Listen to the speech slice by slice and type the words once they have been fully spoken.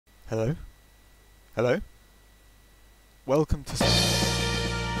Hello? Hello? Welcome to...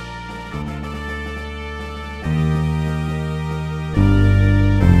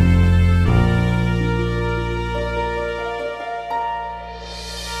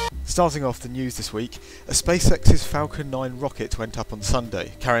 Starting off the news this week, a SpaceX's Falcon 9 rocket went up on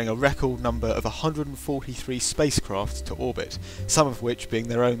Sunday, carrying a record number of 143 spacecraft to orbit, some of which being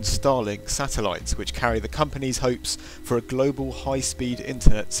their own Starlink satellites, which carry the company's hopes for a global high-speed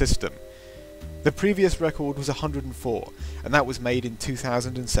internet system. The previous record was 104, and that was made in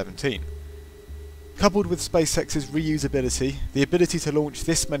 2017. Coupled with SpaceX's reusability, the ability to launch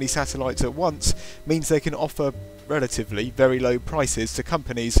this many satellites at once means they can offer relatively very low prices to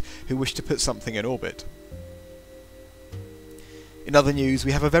companies who wish to put something in orbit. In other news,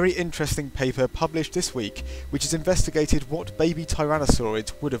 we have a very interesting paper published this week which has investigated what baby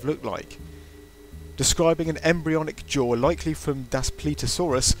tyrannosaurids would have looked like, describing an embryonic jaw likely from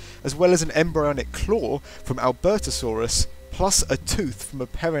Psittacosaurus as well as an embryonic claw from Albertosaurus plus a tooth from a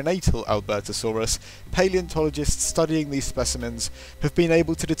perinatal Albertosaurus. Paleontologists studying these specimens have been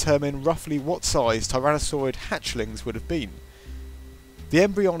able to determine roughly what size tyrannosaurid hatchlings would have been. The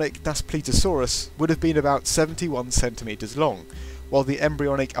embryonic Psittacosaurus would have been about 71 centimeters long, while the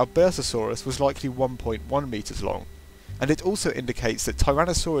embryonic Albertosaurus was likely 1.1 meters long. And it also indicates that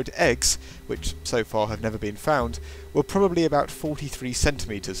tyrannosaurid eggs, which so far have never been found, were probably about 43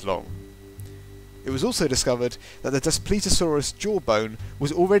 centimeters long. It was also discovered that the Psittacosaurus jawbone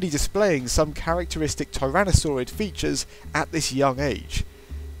was already displaying some characteristic tyrannosaurid features at this young age.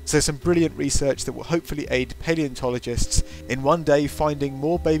 So some brilliant research that will hopefully aid paleontologists in one day finding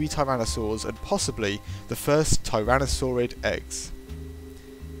more baby tyrannosaurs and possibly the first tyrannosaurid eggs.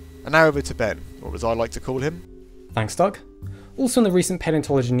 And now over to Ben, or as I like to call him. Thanks, Doug. Also in the recent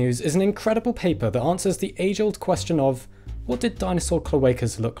paleontology news is an incredible paper that answers the age-old question of, what did dinosaur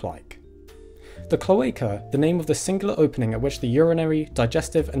cloacas look like? The cloaca, the name of the singular opening at which the urinary,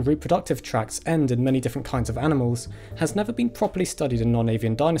 digestive and reproductive tracts end in many different kinds of animals, has never been properly studied in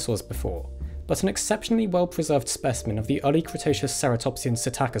non-avian dinosaurs before, but an exceptionally well-preserved specimen of the early Cretaceous ceratopsian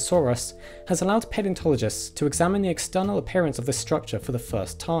Psittacosaurus has allowed paleontologists to examine the external appearance of this structure for the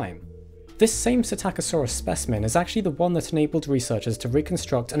first time. This same Psittacosaurus specimen is actually the one that enabled researchers to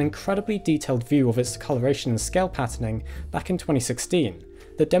reconstruct an incredibly detailed view of its coloration and scale patterning back in 2016,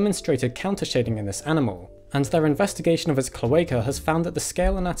 that demonstrated countershading in this animal, and their investigation of its cloaca has found that the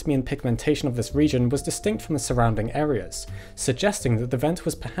scale, anatomy and pigmentation of this region was distinct from the surrounding areas, suggesting that the vent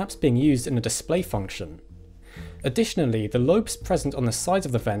was perhaps being used in a display function. Additionally, the lobes present on the sides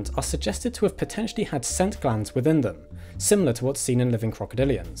of the vent are suggested to have potentially had scent glands within them, similar to what's seen in living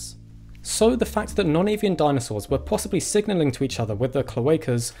crocodilians. So the fact that non-avian dinosaurs were possibly signalling to each other with their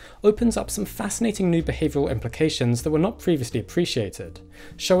cloacas opens up some fascinating new behavioural implications that were not previously appreciated,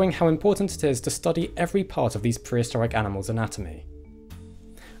 showing how important it is to study every part of these prehistoric animals' anatomy.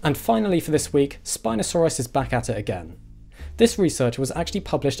 And finally for this week, Spinosaurus is back at it again. This research was actually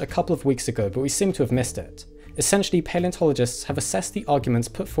published a couple of weeks ago, but we seem to have missed it. Essentially, paleontologists have assessed the arguments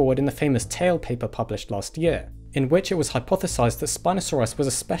put forward in the famous tail paper published last year, in which it was hypothesized that Spinosaurus was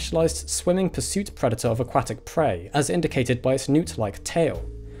a specialized swimming pursuit predator of aquatic prey, as indicated by its newt-like tail,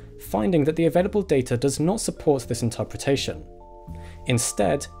 finding that the available data does not support this interpretation.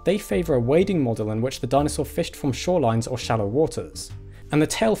 Instead, they favor a wading model in which the dinosaur fished from shorelines or shallow waters, and the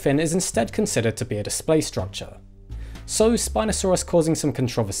tail fin is instead considered to be a display structure. So Spinosaurus causing some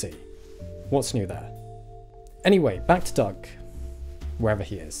controversy. What's new there? Anyway, back to Doug, wherever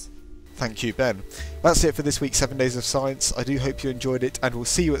he is. Thank you, Ben. That's it for this week's 7 Days of Science. I do hope you enjoyed it, and we'll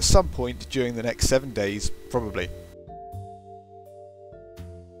see you at some point during the next 7 days, probably.